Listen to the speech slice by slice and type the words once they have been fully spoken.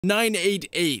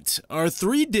988 are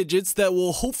 3 digits that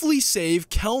will hopefully save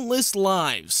countless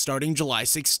lives starting July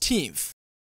 16th.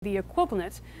 The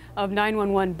equivalent of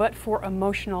 911, but for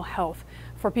emotional health,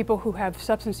 for people who have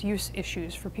substance use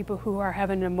issues, for people who are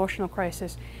having an emotional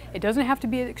crisis. It doesn't have to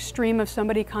be an extreme of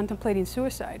somebody contemplating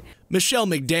suicide. Michelle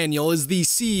McDaniel is the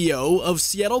CEO of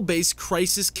Seattle-based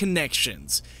Crisis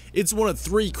Connections. It's one of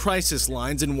 3 crisis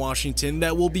lines in Washington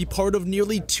that will be part of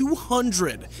nearly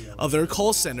 200 other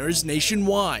call centers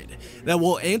nationwide that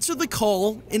will answer the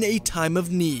call in a time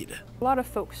of need. A lot of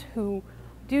folks who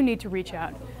do need to reach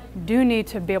out, do need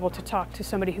to be able to talk to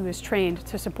somebody who is trained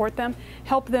to support them,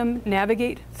 help them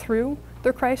navigate through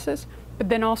their crisis, but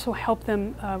then also help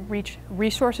them reach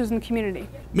resources in the community.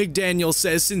 McDaniel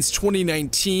says since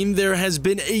 2019, there has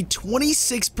been a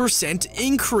 26%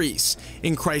 increase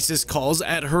in crisis calls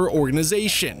at her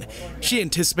organization. She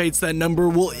anticipates that number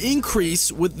will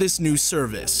increase with this new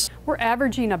service. We're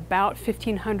averaging about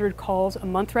 1,500 calls a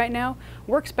month right now.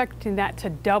 We're expecting that to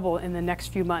double in the next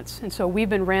few months. And so we've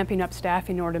been ramping up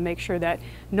staffing in order to make sure that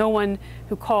no one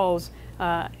who calls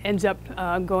ends up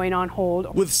going on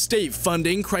hold. With state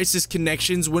funding, Crisis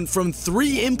Connections went from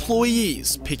 3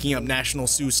 employees picking up national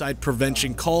suicide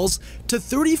prevention calls to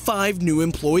 35 new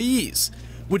employees,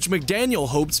 which McDaniel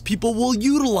hopes people will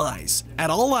utilize at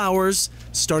all hours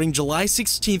starting July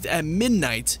 16th at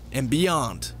midnight and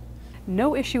beyond.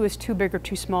 No issue is too big or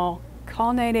too small.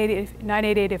 Call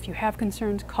 988 if you have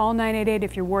concerns. Call 988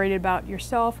 if you're worried about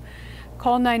yourself.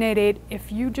 Call 988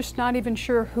 if you're just not even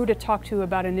sure who to talk to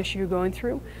about an issue you're going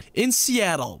through. In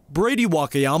Seattle, Brady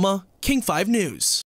Wakayama, King 5 News.